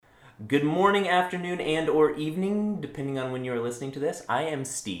Good morning, afternoon, and or evening, depending on when you are listening to this. I am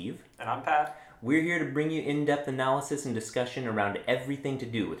Steve. And I'm Pat. We're here to bring you in-depth analysis and discussion around everything to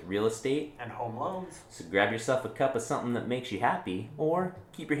do with real estate and home loans. So grab yourself a cup of something that makes you happy, or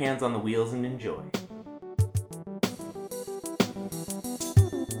keep your hands on the wheels and enjoy.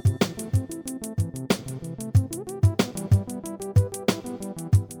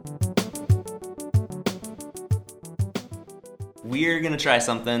 We're going to try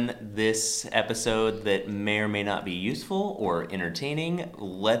something this episode that may or may not be useful or entertaining.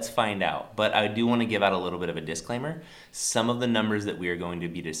 Let's find out. But I do want to give out a little bit of a disclaimer. Some of the numbers that we are going to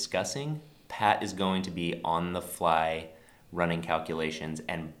be discussing, Pat is going to be on the fly running calculations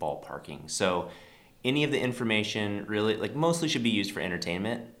and ballparking. So any of the information really, mostly should be used for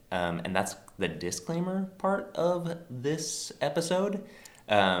entertainment. And that's the disclaimer part of this episode.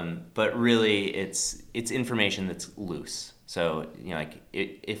 But really, it's information that's loose. So,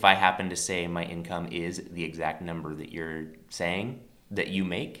 if I happen to say my income is the exact number that you're saying that you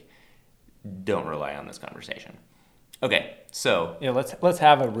make, don't rely on this conversation. Okay, so let's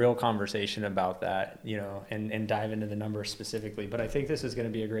have a real conversation about that, and dive into the numbers specifically. But I think this is going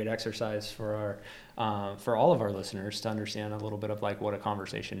to be a great exercise for all of our listeners to understand a little bit of what a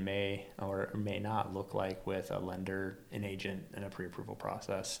conversation may or may not look like with a lender, an agent, and a pre-approval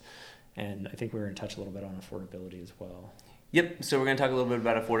process. And I think we were in touch a little bit on affordability as well. Yep. So we're going to talk a little bit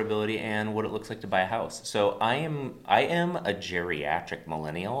about affordability and what it looks like to buy a house. So I am a geriatric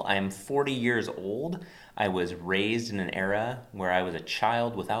millennial. I am 40 years old. I was raised in an era where I was a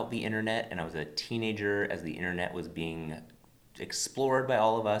child without the internet, and I was a teenager as the internet was being explored by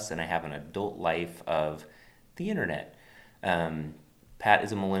all of us, and I have an adult life of the internet. Pat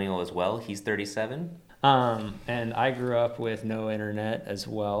is a millennial as well. He's 37. And I grew up with no internet as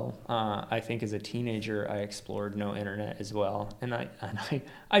well. I think as a teenager, I explored no internet as well. And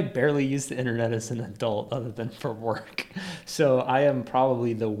I barely used the internet as an adult other than for work. So I am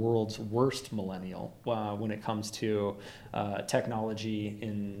probably the world's worst millennial when it comes to technology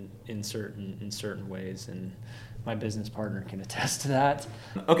in certain ways. And my business partner can attest to that.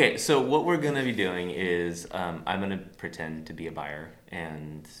 Okay, so what we're going to be doing is I'm going to pretend to be a buyer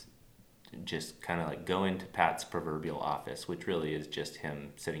and just kind of go into Pat's proverbial office, which really is just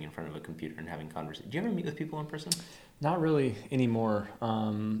him sitting in front of a computer and having conversations. Do you ever meet with people in person? Not really anymore.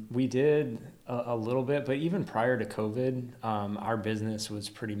 We did a little bit, but even prior to COVID, our business was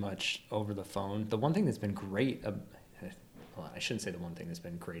pretty much over the phone. The one thing that's been great, I shouldn't say the one thing that's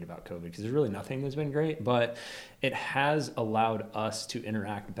been great about COVID, because there's really nothing that's been great, but it has allowed us to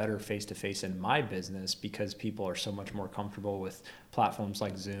interact better face-to-face in my business because people are so much more comfortable with platforms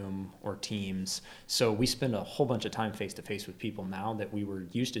like Zoom or Teams. So we spend a whole bunch of time face-to-face with people now that we were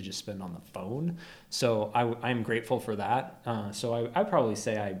used to just spend on the phone. So I'm grateful for that. So I'd probably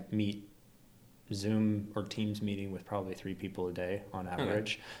say I meet Zoom or Teams meeting with probably 3 people a day on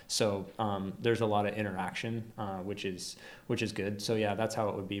average. Okay. So there's a lot of interaction, which is good. So yeah, that's how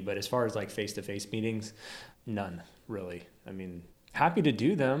it would be. But as far as face-to-face meetings, none really. I mean, happy to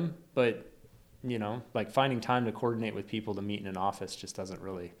do them, but finding time to coordinate with people to meet in an office just doesn't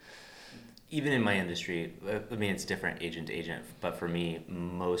really. Even in my industry, I mean, it's different agent to agent, but for me,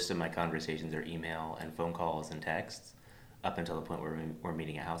 most of my conversations are email and phone calls and texts up until the point where we're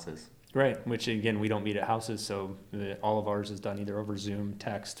meeting at houses. Right, which again, we don't meet at houses, so all of ours is done either over Zoom,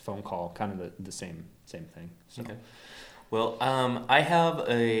 text, phone call, kind of the same thing. So. Okay. Well, I have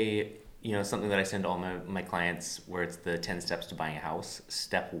something that I send to all my clients where it's the 10 steps to buying a house.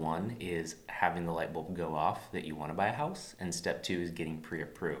 Step 1 is having the light bulb go off that you want to buy a house, and step 2 is getting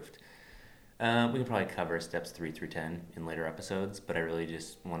pre-approved. We can probably cover steps 3 through 10 in later episodes, but I really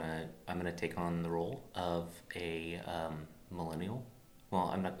just I'm going to take on the role of a millennial. Well,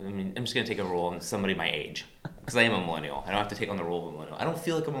 I'm just going to take a role on somebody my age, because I am a millennial. I don't have to take on the role of a millennial. I don't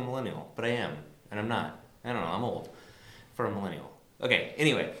feel like I'm a millennial, but I am, and I'm not. I don't know, I'm old for a millennial. Okay,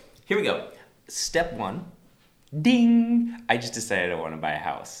 anyway, here we go. Step 1, ding! I just decided I want to buy a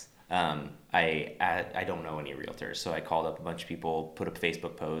house. I don't know any realtors, so I called up a bunch of people, put up a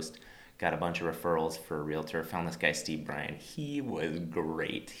Facebook post, got a bunch of referrals for a realtor, found this guy, Steve Bryan. He was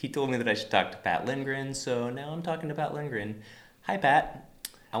great. He told me that I should talk to Pat Lindgren, so now I'm talking to Pat Lindgren. Hi, Pat.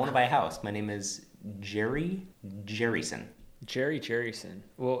 I want to buy a house. My name is Jerry Jerryson. Jerry Jerryson.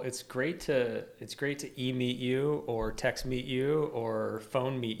 Well, it's great to e-meet you or text meet you or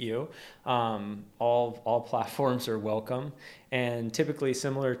phone meet you. All platforms are welcome. And typically,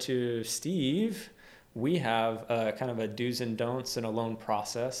 similar to Steve, we have kind of a do's and don'ts and a loan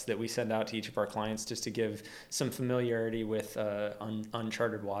process that we send out to each of our clients just to give some familiarity with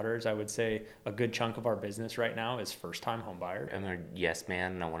uncharted waters. I would say a good chunk of our business right now is first-time home buyer. I'm a yes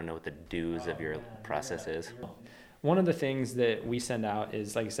man, and I want to know what the do's of your process is. One of the things that we send out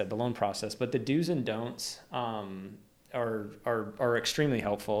is, like I said, the loan process, but the do's and don'ts are extremely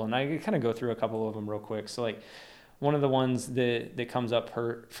helpful. And I kind of go through a couple of them real quick. So like one of the ones that comes up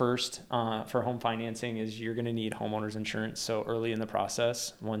first for home financing is you're going to need homeowners insurance. So early in the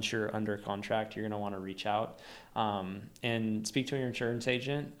process, once you're under contract, you're going to want to reach out and speak to your insurance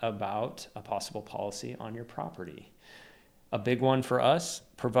agent about a possible policy on your property. A big one for us,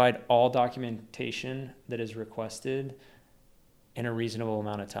 provide all documentation that is requested in a reasonable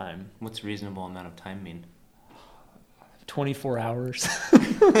amount of time. What's reasonable amount of time mean? 24 hours.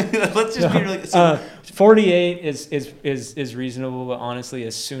 Let's just be really. 48 is reasonable, but honestly,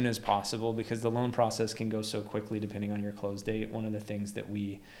 as soon as possible, because the loan process can go so quickly depending on your close date. One of the things that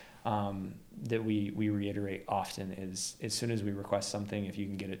we reiterate often is, as soon as we request something, if you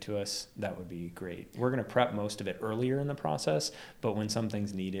can get it to us, that would be great. We're going to prep most of it earlier in the process, but when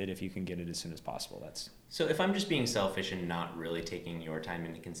something's needed, if you can get it as soon as possible, that's. So if I'm just being selfish and not really taking your time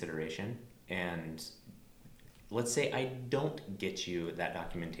into consideration, and let's say I don't get you that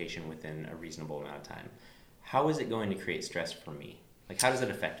documentation within a reasonable amount of time, how is it going to create stress for me? Like, how does it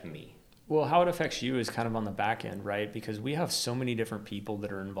affect me? Well, how it affects you is kind of on the back end, right? Because we have so many different people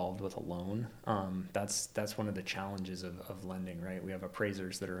that are involved with a loan. That's one of the challenges of lending, right? We have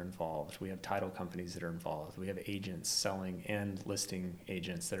appraisers that are involved. We have title companies that are involved. We have agents selling and listing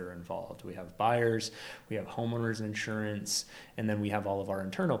agents that are involved. We have buyers. We have homeowners insurance. And then we have all of our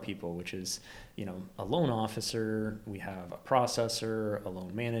internal people, which is, a loan officer. We have a processor, a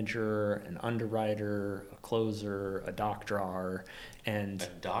loan manager, an underwriter, a closer, a doc drawer, and a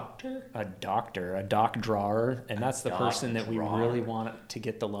doctor, a doc drawer, and that's the person that we really want to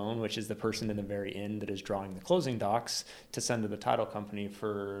get the loan, which is the person in the very end that is drawing the closing docs to send to the title company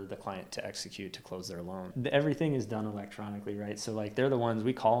for the client to execute to close their loan. Everything is done electronically, right? So like they're the ones,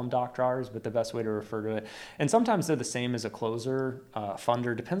 we call them doc drawers, but the best way to refer to it, and sometimes they're the same as a closer,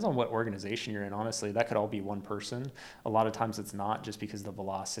 funder, depends on what organization you're in. Honestly, that could all be one person. A lot of times it's not, just because of the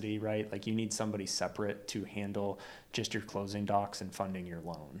velocity, right? Like you need somebody separate to handle just your closing docs and funding your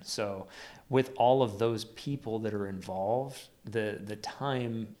loan. So with all of those people that are involved, the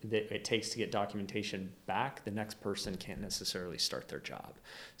time that it takes to get documentation back, the next person can't necessarily start their job.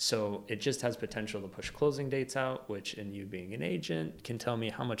 So it just has potential to push closing dates out, which, in you being an agent, can tell me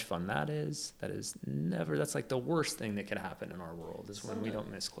how much fun that is. That's like the worst thing that could happen in our world, is when we don't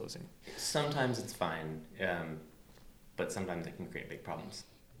miss closing. Sometimes it's fine, but sometimes it can create big problems.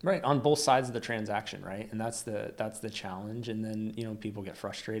 Right, on both sides of the transaction, right? And that's the challenge. And then, people get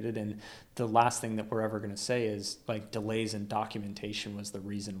frustrated. And the last thing that we're ever going to say is, like, delays in documentation was the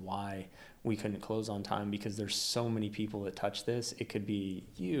reason why we couldn't close on time, because there's so many people that touch this. It could be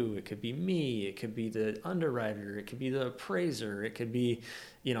you, it could be me, it could be the underwriter, it could be the appraiser, it could be,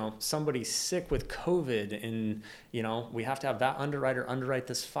 somebody sick with COVID, and, we have to have that underwriter underwrite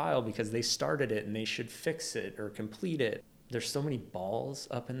this file because they started it and they should fix it or complete it. There's so many balls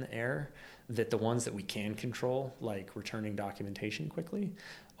up in the air that the ones that we can control, like returning documentation quickly,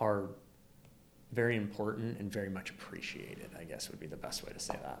 are very important and very much appreciated, I guess would be the best way to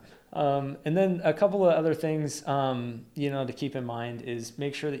say that. And then a couple of other things, to keep in mind is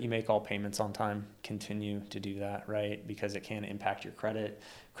make sure that you make all payments on time. Continue to do that, right? Because it can impact your credit.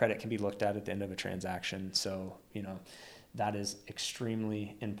 Credit can be looked at the end of a transaction. So, that is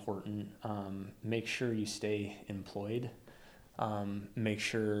extremely important. Make sure you stay employed. Make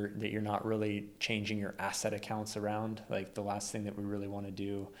sure that you're not really changing your asset accounts around. Like, the last thing that we really want to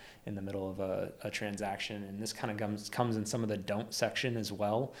do in the middle of a transaction, and this kind of comes in some of the don't section as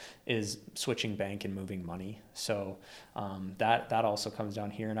well, is switching bank and moving money. So that also comes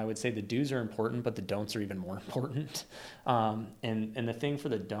down here. And I would say the do's are important, but the don'ts are even more important. And the thing for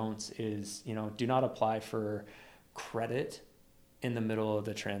the don'ts is, do not apply for credit in the middle of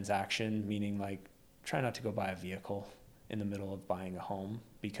the transaction, meaning like try not to go buy a vehicle in the middle of buying a home,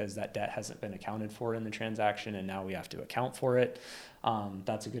 because that debt hasn't been accounted for in the transaction and now we have to account for it.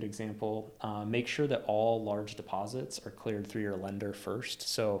 That's a good example. Make sure that all large deposits are cleared through your lender first.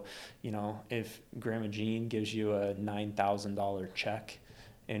 So, if Grandma Jean gives you a $9,000 check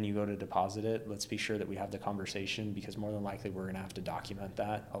and you go to deposit it, let's be sure that we have the conversation, because more than likely we're going to have to document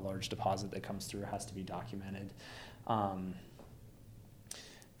that. A large deposit that comes through has to be documented.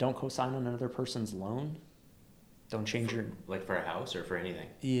 Don't co-sign on another person's loan. Don't change your... Like for a house or for anything?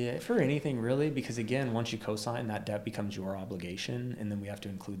 Yeah, for anything really, because again, once you co-sign, that debt becomes your obligation, and then we have to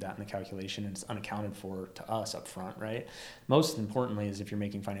include that in the calculation, and it's unaccounted for to us up front, right? Most importantly is if you're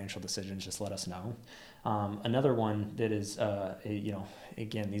making financial decisions, just let us know. Another one that is,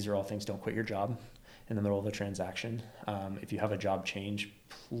 again, these are all things, don't quit your job in the middle of a transaction. If you have a job change,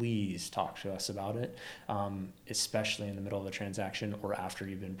 please talk to us about it, especially in the middle of a transaction or after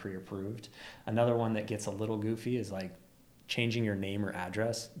you've been pre-approved. Another one that gets a little goofy is like changing your name or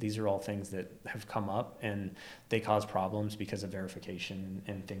address. These are all things that have come up and they cause problems because of verification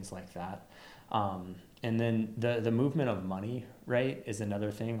and things like that. And then the movement of money, right, is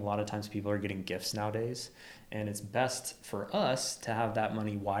another thing. A lot of times people are getting gifts nowadays, and it's best for us to have that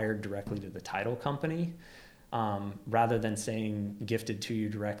money wired directly to the title company, rather than saying gifted to you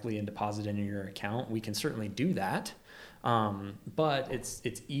directly and deposited in your account. We can certainly do that. But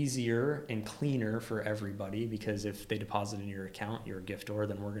it's easier and cleaner for everybody, because if they deposit in your account, you're a giftor,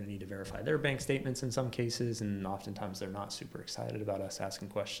 then we're going to need to verify their bank statements in some cases, and oftentimes they're not super excited about us asking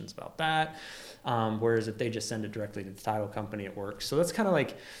questions about that. Whereas if they just send it directly to the title company, it works. So that's kind of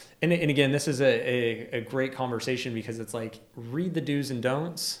like, and again, this is a great conversation, because it's like, read the do's and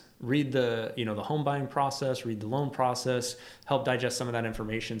don'ts. Read the home buying process, read the loan process, help digest some of that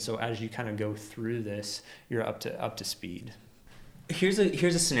information. So as you kind of go through this, you're up to speed. Here's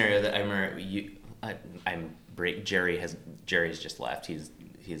a scenario that I remember. Jerry's just left. He's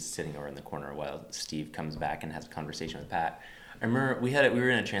sitting over in the corner while Steve comes back and has a conversation with Pat. I remember we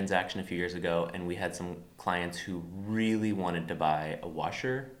were in a transaction a few years ago, and we had some clients who really wanted to buy a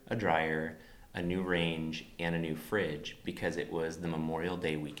washer, a dryer, a new range, and a new fridge, because it was the Memorial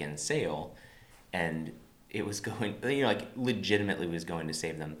Day weekend sale, and it was going, legitimately was going to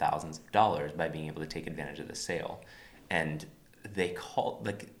save them thousands of dollars by being able to take advantage of the sale. And they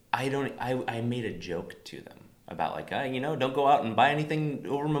called, I made a joke to them about don't go out and buy anything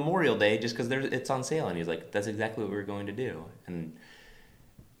over Memorial Day just because it's on sale. And he was like, that's exactly what we were going to do. And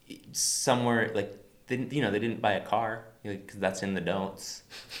somewhere, they didn't buy a car, because that's in the don'ts,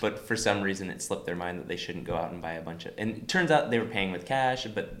 but for some reason it slipped their mind that they shouldn't go out and buy a bunch of, and it turns out they were paying with cash,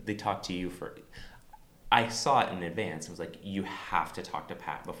 but they talked to you I saw it in advance. I was like, you have to talk to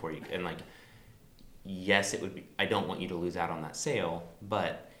Pat before you, and yes, it would be, I don't want you to lose out on that sale,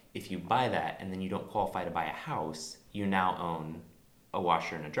 but if you buy that and then you don't qualify to buy a house, you now own a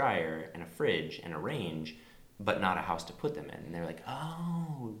washer and a dryer and a fridge and a range, but not a house to put them in. And they're like,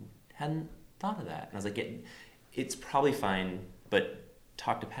 oh, hadn't thought of that. And I was like, it's probably fine, but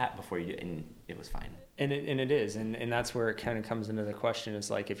talk to Pat before you do, and it was fine. And it is, and that's where it kind of comes into the question,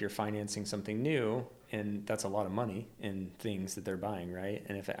 is like, if you're financing something new, and that's a lot of money in things that they're buying, right?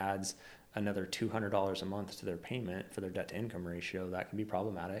 And if it adds another $200 a month to their payment for their debt to income ratio, that can be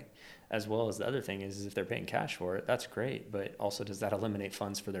problematic. As well as the other thing is if they're paying cash for it, that's great, but also does that eliminate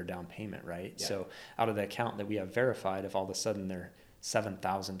funds for their down payment, right? Yeah. So out of the account that we have verified, if all of a sudden they're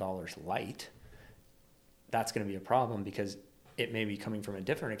 $7,000 light, that's going to be a problem, because it may be coming from a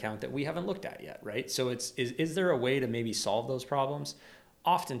different account that we haven't looked at yet, right? So is there a way to maybe solve those problems?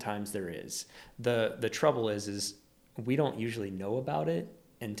 Oftentimes there is. The trouble is we don't usually know about it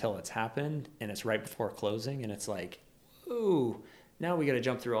until it's happened and it's right before closing, and it's like, ooh, now we got to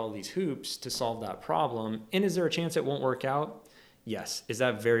jump through all these hoops to solve that problem. And is there a chance it won't work out? Yes. Is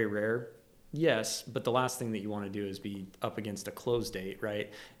that very rare? Yes, but the last thing that you want to do is be up against a close date, right?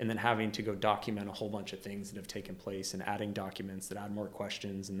 And then having to go document a whole bunch of things that have taken place and adding documents that add more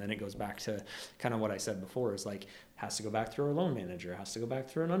questions. And then it goes back to kind of what I said before, is like, has to go back through a loan manager, has to go back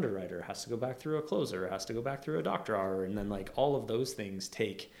through an underwriter, has to go back through a closer, has to go back through a doctor. And then all of those things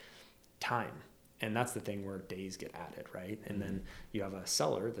take time. And that's the thing where days get added, right? And then you have a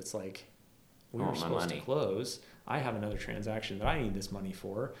seller that's like, we were supposed to close. I have another transaction that I need this money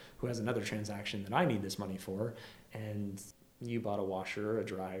for, who has another transaction that I need this money for, and you bought a washer, a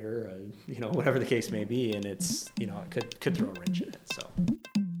dryer, whatever the case may be, and it's, it could throw a wrench in it. So.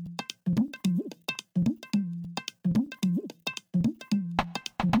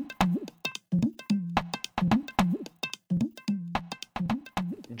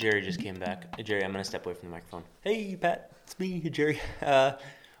 Jerry just came back. Jerry, I'm going to step away from the microphone. Hey, Pat, it's me, Jerry.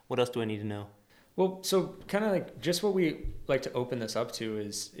 What else do I need to know? Well, so kind of like just what we like to open this up to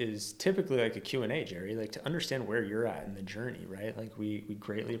is typically like a Q&A, Jerry, like to understand where you're at in the journey, right? Like we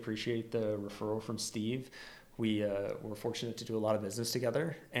greatly appreciate the referral from Steve. We're fortunate to do a lot of business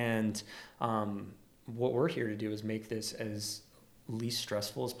together. And what we're here to do is make this as least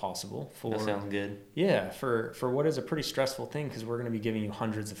stressful as possible. That sounds good. Yeah, for what is a pretty stressful thing, because we're going to be giving you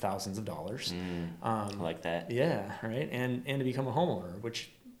hundreds of thousands of dollars. I like that. Yeah, right. And to become a homeowner,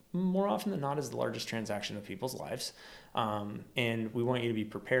 which more often than not is the largest transaction of people's lives. And we want you to be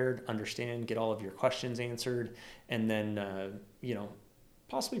prepared, understand, get all of your questions answered, and then,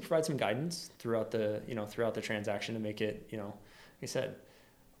 possibly provide some guidance throughout the transaction to make it, like I said,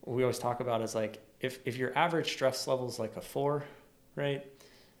 what we always talk about is like, if your average stress level is like a 4, right?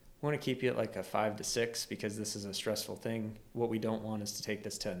 We want to keep you at like a 5 to 6 because this is a stressful thing. What we don't want is to take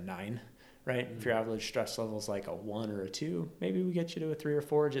this to a 9, right? Mm-hmm. If your average stress level is like a 1 or a 2, maybe we get you to a 3 or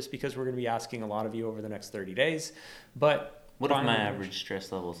 4 just because we're going to be asking a lot of you over the next 30 days. But what if my average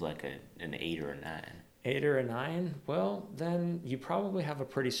stress level is like an 8 or a 9? 8 or a 9? Well, then you probably have a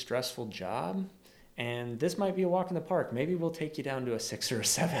pretty stressful job. And this might be a walk in the park. Maybe we'll take you down to a 6 or a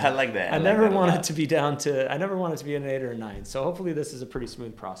 7. I like that. I never want it to be an 8 or a 9. So hopefully this is a pretty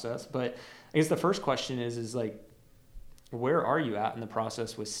smooth process. But I guess the first question is like, where are you at in the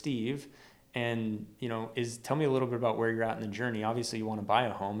process with Steve? And, tell me a little bit about where you're at in the journey. Obviously you want to buy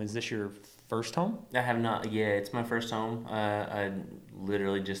a home. Is this your first home? I have not. Yeah, it's my first home. I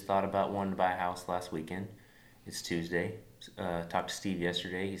literally just thought about wanting to buy a house last weekend. It's Tuesday. Talked to Steve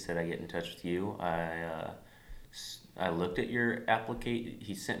yesterday. He said I get in touch with you. I looked at your application.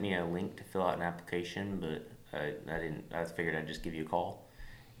 He sent me a link to fill out an application, but I didn't. I figured I'd just give you a call.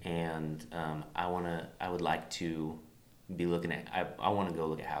 And I would like to be looking at. I want to go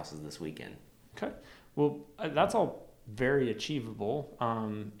look at houses this weekend. Okay. Well, that's all very achievable.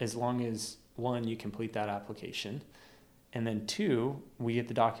 As long as 1, you complete that application. And then 2, we get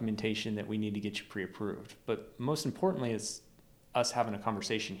the documentation that we need to get you pre-approved. But most importantly is us having a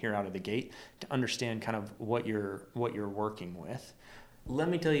conversation here out of the gate to understand kind of what you're working with. Let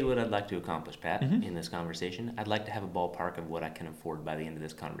me tell you what I'd like to accomplish, Pat, in this conversation. I'd like to have a ballpark of what I can afford by the end of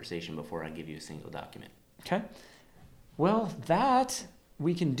this conversation before I give you a single document. Okay. Well, that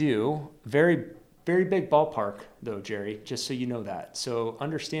we can do. Very, very big ballpark, though, Jerry, just so you know that. So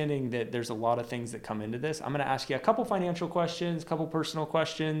understanding that there's a lot of things that come into this, I'm going to ask you a couple financial questions, a couple personal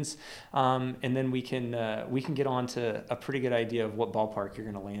questions, and then we can get on to a pretty good idea of what ballpark you're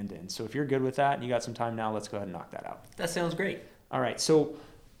going to land in. So if you're good with that and you got some time now, let's go ahead and knock that out. That sounds great. All right. So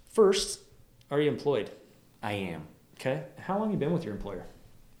first, are you employed? I am. Okay. How long have you been with your employer?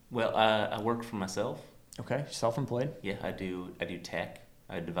 Well, I work for myself. Okay. Self-employed? Yeah, I do tech.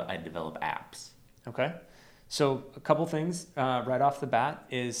 I develop apps. Okay. So a couple things right off the bat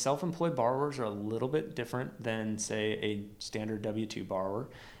is self-employed borrowers are a little bit different than, say, a standard W-2 borrower.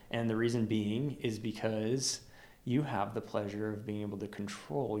 And the reason being is because you have the pleasure of being able to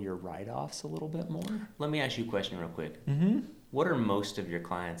control your write-offs a little bit more. Let me ask you a question real quick. Mm-hmm. What are most of your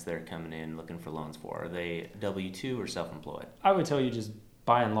clients that are coming in looking for loans for? Are they W-2 or self-employed? I would tell you just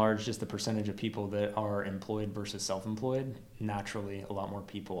by and large, just the percentage of people that are employed versus self-employed. Naturally, a lot more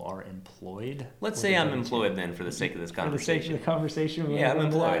people are employed. Let's say I'm employed then for the sake of this conversation. For the sake of the conversation? Yeah, I'm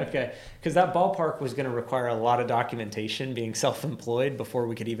employed. Okay. Because that ballpark was going to require a lot of documentation being self-employed before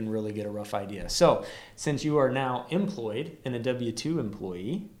we could even really get a rough idea. So since you are now employed and a W-2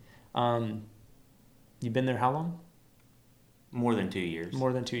 employee, you've been there how long? More than 2 years.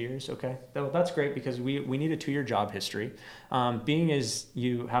 More than 2 years, okay. Well, that's great because we need a 2-year job history. Being as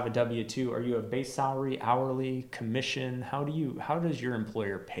you have a W-2, are you a base salary, hourly, commission? How does your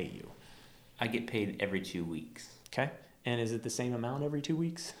employer pay you? I get paid every 2 weeks. Okay. And is it the same amount every 2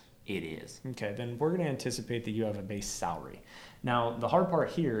 weeks? It is. Okay, then we're going to anticipate that you have a base salary. Now, the hard part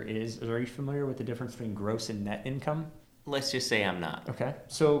here is, are you familiar with the difference between gross and net income? Let's just say I'm not. Okay.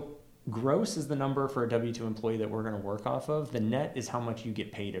 So gross is the number for a W-2 employee that we're going to work off of. The net is how much you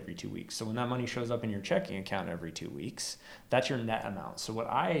get paid every 2 weeks. So when that money shows up in your checking account every 2 weeks, that's your net amount. So what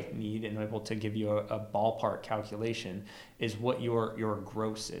I need and I'm able to give you a ballpark calculation is what your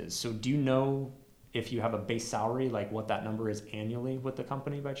gross is. So do you know if you have a base salary, like what that number is annually with the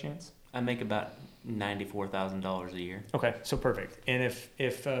company by chance? I make about $94,000 a year. Okay, so perfect. And if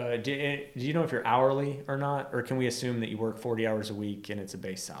do you know if you're hourly or not, or can we assume that you work 40 hours a week and it's a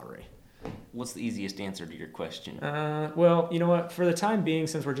base salary? What's the easiest answer to your question? Well, you know what? For the time being,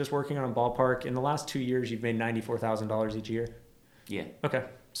 since we're just working on a ballpark, in the last 2 years, you've made $94,000 each year. Yeah. Okay.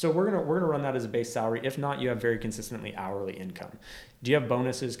 So we're gonna run that as a base salary. If not, you have very consistently hourly income. Do you have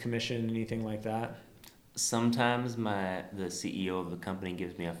bonuses, commission, anything like that? Sometimes the CEO of the company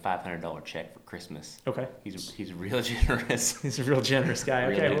gives me a $500 check for Christmas. Okay. He's real generous. He's a real generous guy.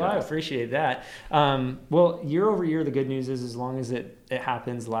 Okay, Really well, I appreciate that. Well, year over year, the good news is as long as it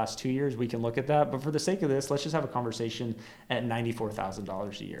happens the last 2 years, we can look at that. But for the sake of this, let's just have a conversation at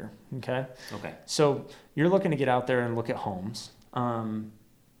 $94,000 a year. Okay? Okay. So you're looking to get out there and look at homes.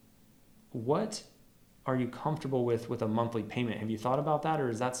 What are you comfortable with a monthly payment? Have you thought about that, or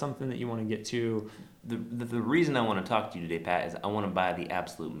is that something that you want to get to? The reason I want to talk to you today, Pat, is I want to buy the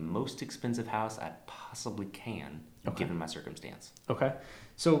absolute most expensive house I possibly can, given my circumstance. Okay.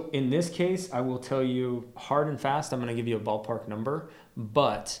 So in this case, I will tell you hard and fast, I'm going to give you a ballpark number,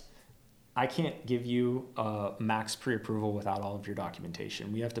 but I can't give you a max pre-approval without all of your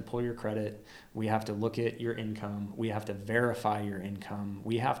documentation. We have to pull your credit. We have to look at your income. We have to verify your income.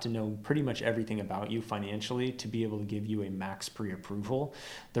 We have to know pretty much everything about you financially to be able to give you a max pre-approval.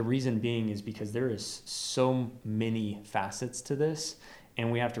 The reason being is because there is so many facets to this,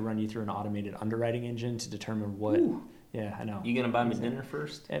 and we have to run you through an automated underwriting engine to determine what. Ooh. Yeah, I know. You gonna buy me dinner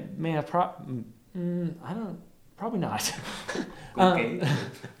first? It may have I don't. Probably not. Okay. At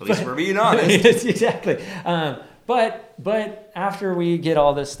least we're being honest. Exactly. But after we get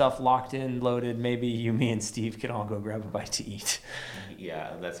all this stuff locked in, loaded, maybe you, me, and Steve can all go grab a bite to eat.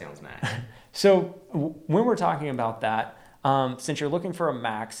 Yeah, that sounds nice. So when we're talking about that, since you're looking for a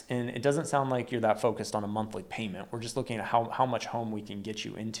max, and it doesn't sound like you're that focused on a monthly payment, we're just looking at how much home we can get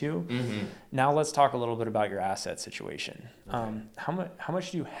you into. Mm-hmm. Now let's talk a little bit about your asset situation. Okay. How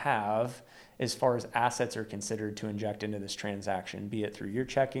much do you have as far as assets are considered to inject into this transaction, be it through your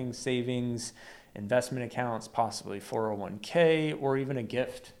checking, savings, investment accounts, possibly 401k, or even a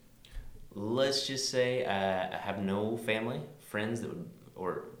gift? Let's just say I have no family, friends that would,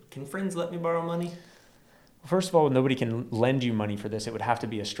 or can friends let me borrow money? First of all, nobody can lend you money for this. It would have to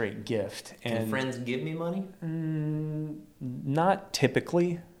be a straight gift. Can friends give me money? Not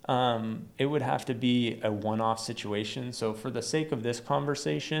typically. It would have to be a one-off situation. So for the sake of this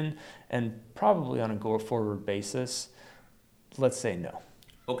conversation, and probably on a go-forward basis, let's say no.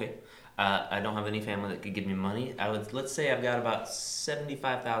 Okay. I don't have any family that could give me money. Let's say I've got about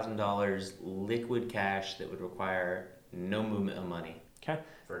 $75,000 liquid cash that would require no movement of money. Okay.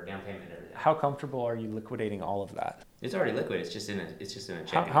 For a down payment and everything. How comfortable are you liquidating all of that? It's already liquid. It's just in a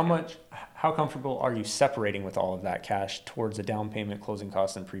checking account. How comfortable are you separating with all of that cash towards a down payment, closing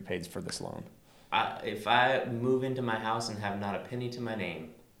costs, and prepaids for this loan? If I move into my house and have not a penny to my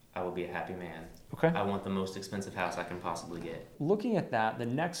name, I will be a happy man. Okay. I want the most expensive house I can possibly get. Looking at that, the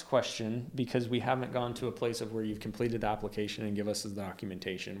next question, because we haven't gone to a place of where you've completed the application and give us the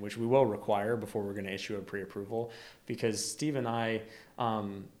documentation, which we will require before we're going to issue a pre-approval, because Steve and I,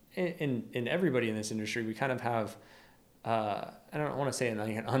 and everybody in this industry, we kind of have, I don't want to say an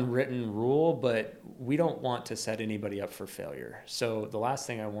unwritten rule, but we don't want to set anybody up for failure. So the last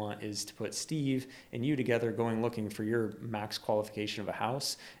thing I want is to put Steve and you together going looking for your max qualification of a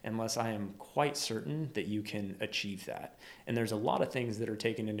house unless I am quite certain that you can achieve that. And there's a lot of things that are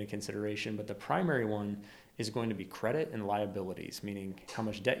taken into consideration, but the primary one is going to be credit and liabilities, meaning how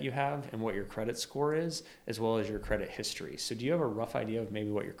much debt you have and what your credit score is, as well as your credit history. So do you have a rough idea of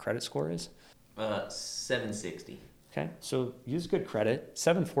maybe what your credit score is? 760. Okay, so use good credit.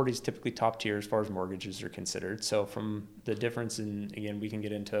 740 is typically top tier as far as mortgages are considered. So from the difference in, again, we can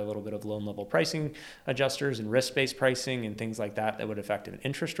get into a little bit of loan level pricing adjusters and risk-based pricing and things like that would affect an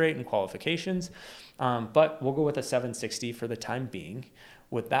interest rate and qualifications. But we'll go with a 760 for the time being.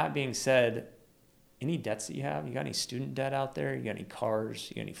 With that being said, any debts that you have? You got any student debt out there? You got any cars?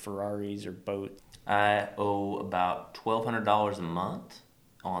 You got any Ferraris or boats? I owe about $1,200 a month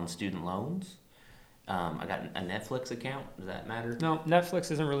on student loans. I got a Netflix account. Does that matter? No,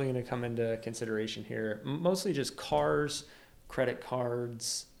 Netflix isn't really going to come into consideration here. Mostly just cars, credit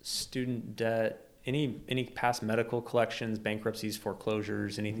cards, student debt, any past medical collections, bankruptcies,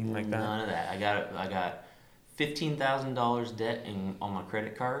 foreclosures, anything like that. None of that. I got $15,000 debt on my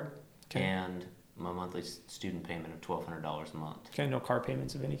credit card, okay, and my monthly student payment of $1,200 a month. Okay, no car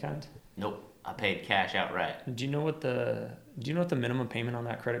payments of any kind? Nope. I paid cash outright. Do you know what the minimum payment on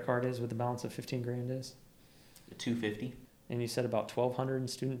that credit card is with the balance of $15,000 is? $250. And you said about $1,200 in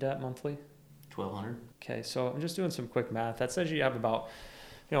student debt monthly? $1,200. Okay, so I'm just doing some quick math. That says you have about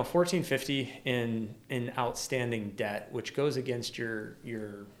 $1,450 in outstanding debt, which goes against your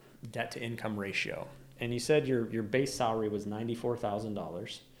debt to income ratio. And you said your base salary was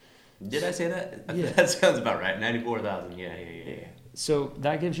 $94,000. Did I say that? Yeah. That sounds about right. $94,000. Yeah. So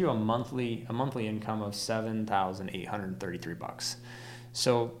that gives you a monthly income of $7,833.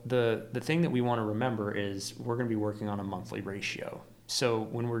 So the thing that we want to remember is we're going to be working on a monthly ratio. So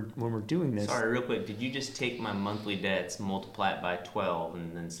when we're doing this. Sorry, real quick. Did you just take my monthly debts, multiply it by 12,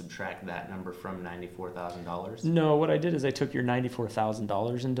 and then subtract that number from $94,000? No, what I did is I took your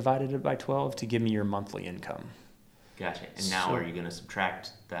 $94,000 and divided it by 12 to give me your monthly income. Gotcha. And now are you going to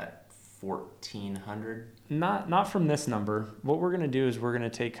subtract that $1,400? Not from this number. What we're going to do is we're going to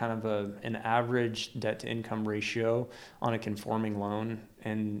take kind of an average debt to income ratio on a conforming loan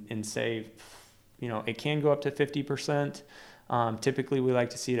and say it can go up to 50%. Typically, we like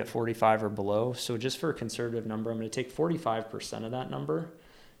to see it at 45 or below. So just for a conservative number, I'm going to take 45% of that number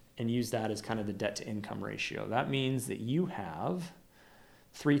and use that as kind of the debt to income ratio. That means that you have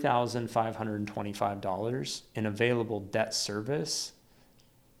 $3,525 in available debt service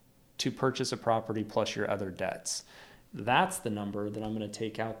to purchase a property plus your other debts. That's the number that I'm going to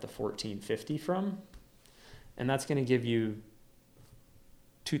take out the $1,450 from, and that's going to give you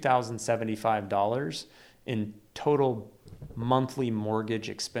 $2,075 in total monthly mortgage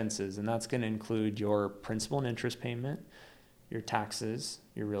expenses, and that's going to include your principal and interest payment, your taxes,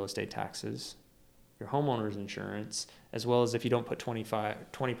 your real estate taxes, your homeowner's insurance, as well as if you don't put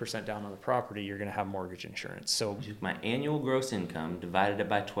 20% down on the property, you're going to have mortgage insurance. So I took my annual gross income, divided it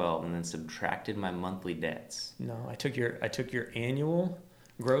by 12, and then subtracted my monthly debts. No, I took your annual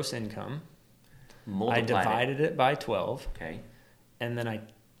gross income, Multiplied I divided it by 12, Okay. and then I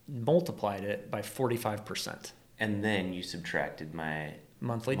multiplied it by 45%. And then you subtracted my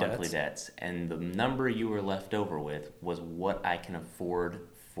Monthly debts. And the number you were left over with was what I can afford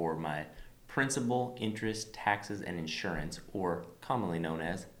for my principal, interest, taxes, and insurance, or commonly known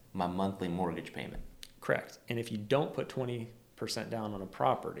as my monthly mortgage payment. Correct. And if you don't put 20% down on a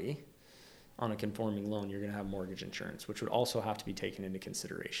property, on a conforming loan, you're going to have mortgage insurance, which would also have to be taken into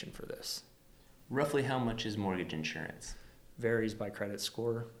consideration for this. Roughly how much is mortgage insurance? Varies by credit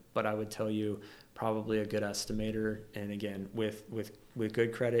score, but I would tell you probably a good estimator. And again, with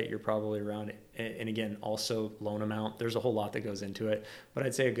good credit, you're probably around, and again, also loan amount. There's a whole lot that goes into it, but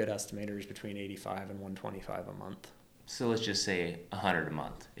I'd say a good estimator is between $85 and $125 a month. So let's just say $100 a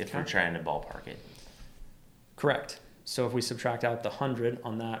month if we're trying to ballpark it. Correct. So if we subtract out the 100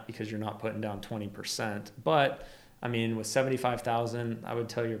 on that, because you're not putting down 20%, but I mean, with 75,000, I would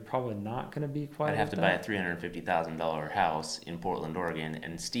tell you you're probably not going to be quite. I'd have to buy a $350,000 house in Portland, Oregon,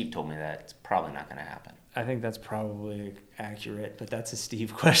 and Steve told me that it's probably not going to happen. I think that's probably accurate, but that's a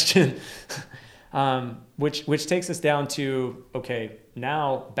Steve question. Which takes us down to, okay,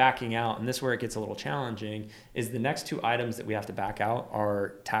 now backing out, and this is where it gets a little challenging, is the next two items that we have to back out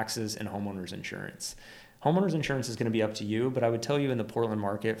are taxes and homeowner's insurance. Homeowner's insurance is going to be up to you, but I would tell you in the Portland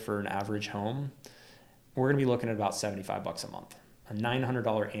market for an average home, we're going to be looking at about $75 a month, a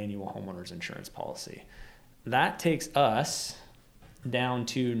 $900 annual homeowner's insurance policy. That takes us down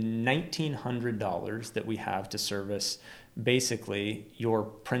to $1,900 that we have to service basically your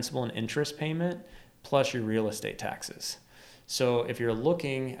principal and interest payment plus your real estate taxes. So if you're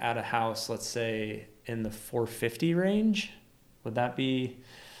looking at a house, let's say in the $450 range, would that be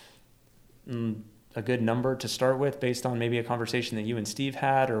a good number to start with based on maybe a conversation that you and Steve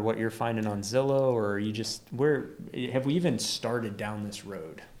had, or what you're finding on Zillow, or you just, have we even started down this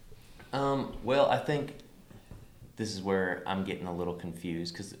road? Well, I think this is where I'm getting a little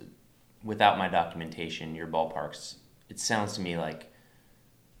confused, because without my documentation, your ballparks, it sounds to me like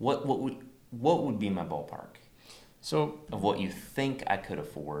what would be my ballpark? So of what you think I could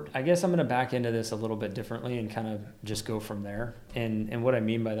afford. I guess I'm going to back into this a little bit differently and kind of just go from there. And what I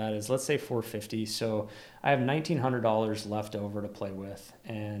mean by that is, let's say $450. So I have $1,900 left over to play with.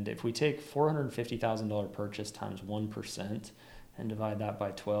 And if we take $450,000 purchase times 1% and divide that by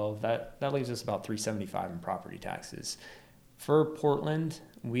 12, that leaves us about $375 in property taxes. For Portland,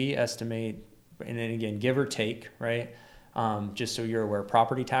 we estimate, and then again, give or take, right? Just so you're aware,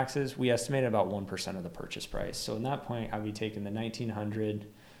 property taxes, we estimate about 1% of the purchase price. So in that point, I'd be taking the $1,900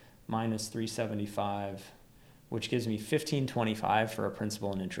 minus $375, which gives me $1,525 for a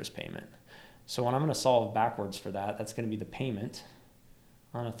principal and interest payment. So when I'm going to solve backwards for that, that's going to be the payment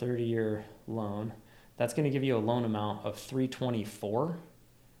on a 30-year loan. That's going to give you a loan amount of $324.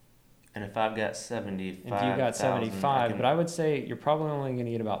 And if I've got 75, if you've got 75, but I would say you're probably only going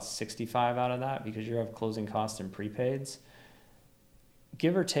to get about 65 out of that, because you have closing costs and prepaids.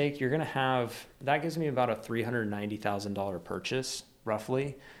 Give or take, you're going to have, that gives me about a $390,000 purchase,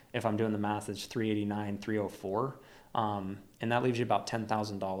 roughly. If I'm doing the math, it's $389, $304. And that leaves you about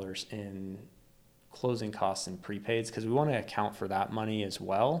 $10,000 in closing costs and prepaids, because we want to account for that money as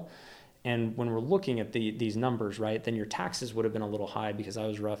well. And when we're looking at these numbers, right, then your taxes would have been a little high, because I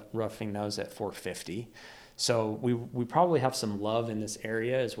was roughing those at $450. So we probably have some love in this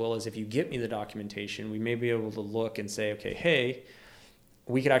area, as well as if you get me the documentation, we may be able to look and say, okay, hey,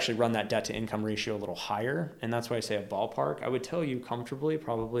 we could actually run that debt to income ratio a little higher. And that's why I say a ballpark. I would tell you comfortably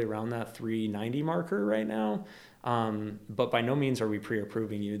probably around that 390 marker right now. But by no means are we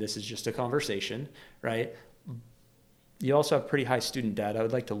pre-approving you. This is just a conversation, right? You also have pretty high student debt. I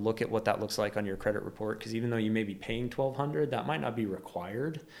would like to look at what that looks like on your credit report, because even though you may be paying $1,200, that might not be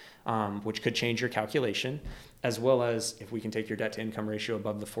required, which could change your calculation, as well as if we can take your debt to income ratio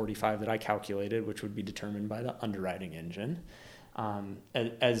above the 45 that I calculated, which would be determined by the underwriting engine,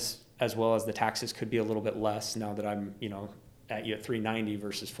 as well as the taxes could be a little bit less now that I'm, at you at 390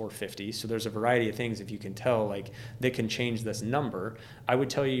 versus 450. So there's a variety of things, if you can tell, like they can change this number. I would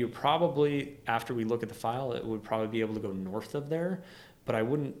tell you probably, after we look at the file, it would probably be able to go north of there, but I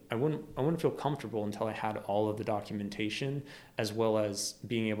wouldn't feel comfortable until I had all of the documentation, as well as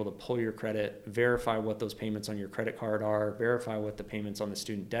being able to pull your credit, verify what those payments on your credit card are, verify what the payments on the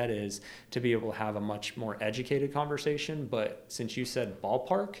student debt is, to be able to have a much more educated conversation. But since you said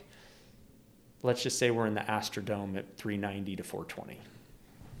ballpark, let's just say we're in the Astrodome at 390 to 420.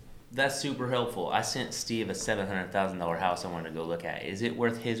 That's super helpful. I sent Steve a $700,000 house I wanted to go look at. Is it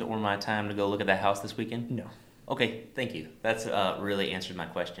worth his or my time to go look at that house this weekend? No. Okay, thank you. That's really answered my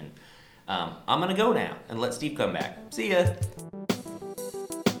question. I'm going to go now and let Steve come back. See ya.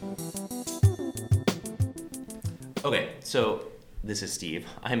 Okay, so this is Steve.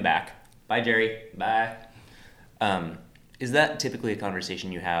 I'm back. Bye, Jerry. Bye. Is that typically a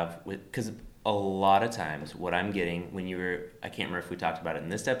conversation you have with, because a lot of times what I'm getting when you were, I can't remember if we talked about it in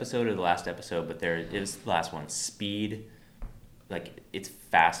this episode or the last episode, but there is the last one, speed, like it's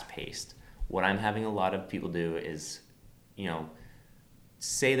fast paced. What I'm having a lot of people do is,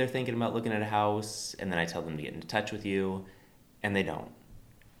 say they're thinking about looking at a house, and then I tell them to get in touch with you, and they don't.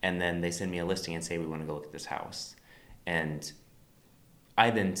 And then they send me a listing and say, we want to go look at this house. And I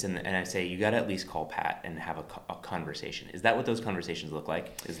then send, and I say, you got to at least call Pat and have a conversation. Is that what those conversations look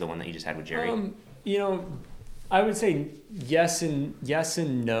like? Is the one that you just had with Jerry? I would say yes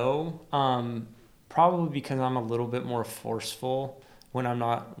and no. Probably because I'm a little bit more forceful when I'm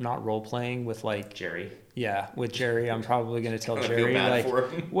not role playing with like Jerry. Yeah, with Jerry, I'm probably going to tell Jerry, feel bad for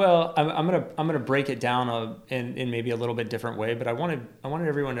him. Well, I'm gonna break it down in maybe a little bit different way, but I wanted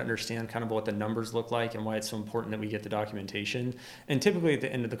everyone to understand kind of what the numbers look like and why it's so important that we get the documentation. And typically at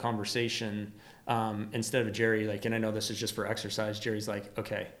the end of the conversation, instead of Jerry, like, and I know this is just for exercise, Jerry's like,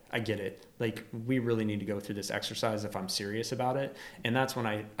 okay, I get it. Like, we really need to go through this exercise if I'm serious about it. And that's when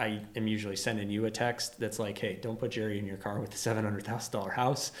I am usually sending you a text that's like, hey, don't put Jerry in your car with a $700,000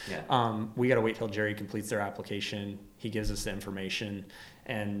 house. Yeah. We got to wait till Jerry completes their application. He gives us the information,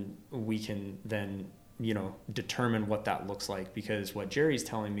 and we can then, determine what that looks like. Because what Jerry's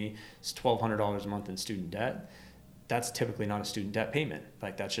telling me is $1,200 a month in student debt. That's typically not a student debt payment.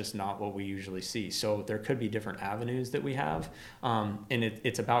 Like, that's just not what we usually see. So there could be different avenues that we have. And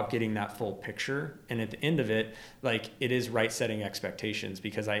it's about getting that full picture. And at the end of it, like, it is right setting expectations,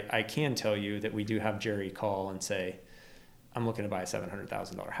 because I can tell you that we do have Jerry call and say, I'm looking to buy a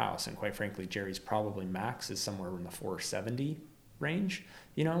 $700,000 house. And quite frankly, Jerry's probably max is somewhere in the 470 range.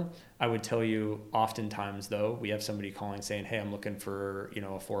 I would tell you oftentimes though, we have somebody calling saying, hey, I'm looking for,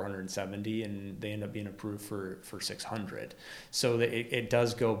 a 470, and they end up being approved for 600. So that it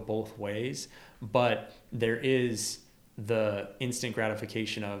does go both ways, but there is the instant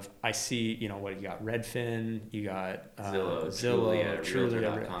gratification of, I see, what you got, Redfin, you got Zillow,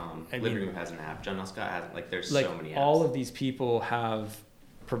 Trulia.com, Living Room has an app, John L. Scott has, there's so many apps. All of these people have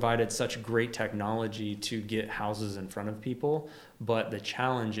provided such great technology to get houses in front of people, but the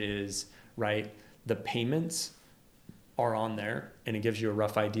challenge is, right, the payments are on there, and it gives you a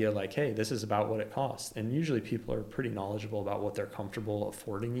rough idea, like, hey, this is about what it costs. And usually people are pretty knowledgeable about what they're comfortable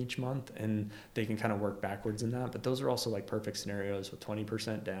affording each month, and they can kind of work backwards in that. But those are also like perfect scenarios with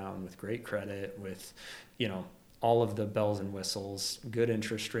 20% down, with great credit, with, all of the bells and whistles, good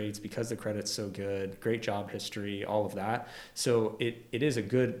interest rates because the credit's so good, great job history, all of that. So it is a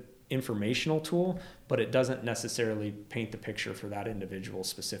good informational tool, but it doesn't necessarily paint the picture for that individual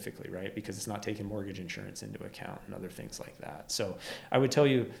specifically, right? Because it's not taking mortgage insurance into account and other things like that. So I would tell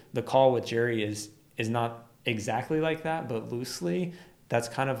you the call with Jerry is not exactly like that, but loosely. That's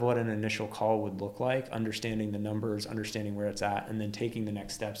kind of what an initial call would look like, understanding the numbers, understanding where it's at, and then taking the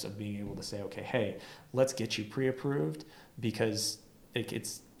next steps of being able to say, okay, hey, let's get you pre-approved, because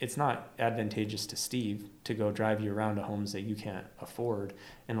it's not advantageous to Steve to go drive you around to homes that you can't afford.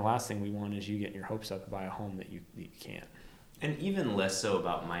 And the last thing we want is you getting your hopes up to buy a home that you can't. And even less so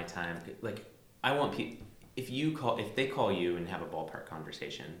about my time. Like, I want people, if they call you and have a ballpark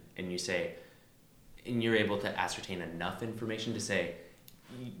conversation, and you say, and you're able to ascertain enough information to say,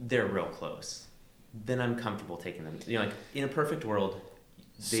 they're real close, then I'm comfortable taking them. In a perfect world,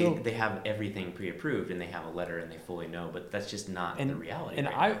 they have everything pre-approved and they have a letter and they fully know, but that's just not the reality. And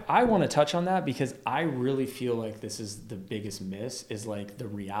right I want to touch on that because I really feel like this is the biggest miss, is like the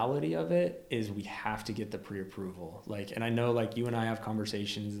reality of it is we have to get the pre-approval. Like, and I know like you and I have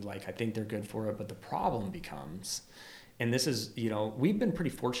conversations, like I think they're good for it, but the problem becomes, and this is, you know, we've been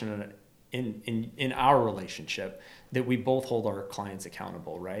pretty fortunate in our relationship that we both hold our clients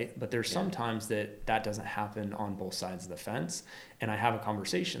accountable, right? But there's sometimes that doesn't happen on both sides of the fence. And I have a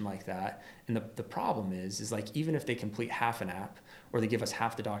conversation like that. And the problem is like, even if they complete half an app or they give us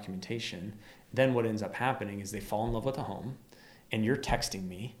half the documentation, then what ends up happening is they fall in love with a home and you're texting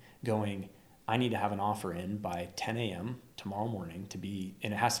me going, I need to have an offer in by 10 a.m. tomorrow morning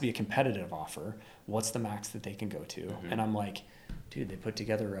and it has to be a competitive offer. What's the max that they can go to? Mm-hmm. And I'm like, dude, they put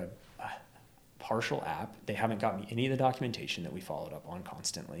together a partial app. They haven't got me any of the documentation that we followed up on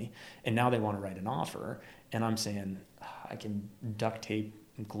constantly. And now they want to write an offer. And I'm saying, I can duct tape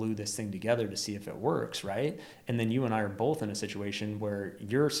and glue this thing together to see if it works, right? And then you and I are both in a situation where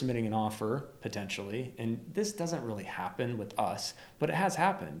you're submitting an offer potentially. And this doesn't really happen with us, but it has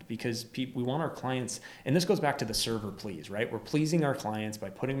happened because we want our clients, and this goes back to the server please, right? We're pleasing our clients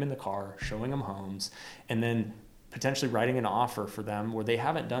by putting them in the car, showing them homes, and then potentially writing an offer for them where they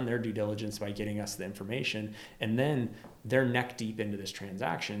haven't done their due diligence by getting us the information. And then they're neck deep into this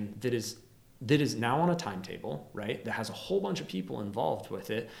transaction that is now on a timetable, right? That has a whole bunch of people involved with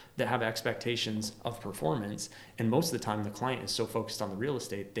it that have expectations of performance. And most of the time the client is so focused on the real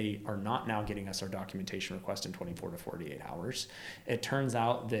estate, they are not now getting us our documentation request in 24 to 48 hours. It turns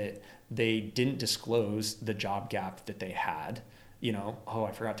out that they didn't disclose the job gap that they had. You know, oh,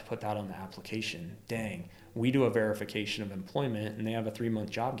 I forgot to put that on the application. Dang, we do a verification of employment and they have a 3-month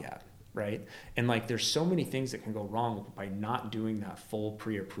job gap, right? And like, there's so many things that can go wrong by not doing that full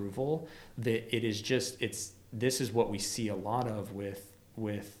pre-approval that it is just, this is what we see a lot of with,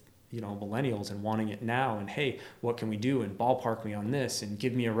 you know, millennials and wanting it now. And hey, what can we do? And ballpark me on this and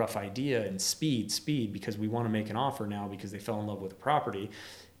give me a rough idea and speed, because we want to make an offer now because they fell in love with the property.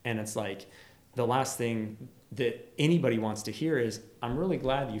 And it's like, the last thing that anybody wants to hear is, I'm really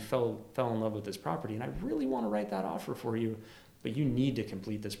glad you fell in love with this property and I really want to write that offer for you, but you need to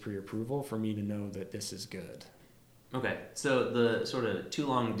complete this pre-approval for me to know that this is good. Okay, so the sort of too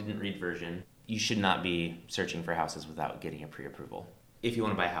long didn't read version, you should not be searching for houses without getting a pre-approval. If you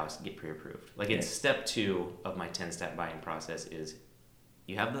want to buy a house, get pre-approved. Like, it's step 2 of my 10-step buying process is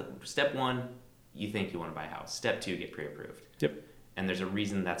you have the step 1, you think you want to buy a house. Step 2, get pre-approved. Yep. And there's a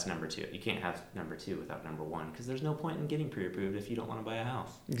reason that's number 2. You can't have number 2 without number 1 because there's no point in getting pre-approved if you don't want to buy a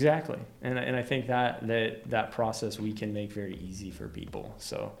house. Exactly. And I think that process we can make very easy for people.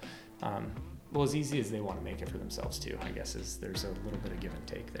 So, well, as easy as they want to make it for themselves too, I guess there's a little bit of give and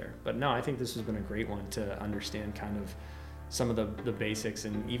take there. But no, I think this has been a great one to understand kind of some of the basics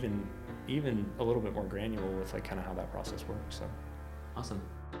and even a little bit more granular with like kind of how that process works. So awesome.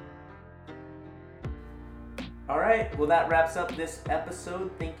 All right, well, that wraps up this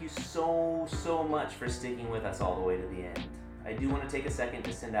episode. Thank you so much for sticking with us all the way to the end. I do want to take a second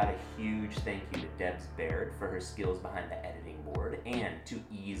to send out a huge thank you to Debs Baird for her skills behind the editing board, and to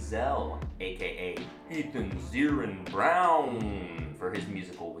Ezel, aka Ethan Zirin Brown, for his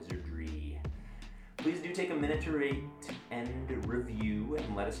musical wizardry. Please do take a minute to rate and review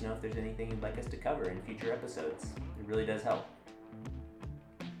and let us know if there's anything you'd like us to cover in future episodes. It really does help.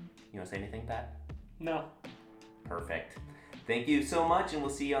 You want to say anything, Pat? No. Perfect. Thank you so much, and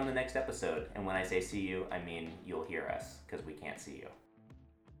we'll see you on the next episode. And when I say see you, I mean you'll hear us, because we can't see you.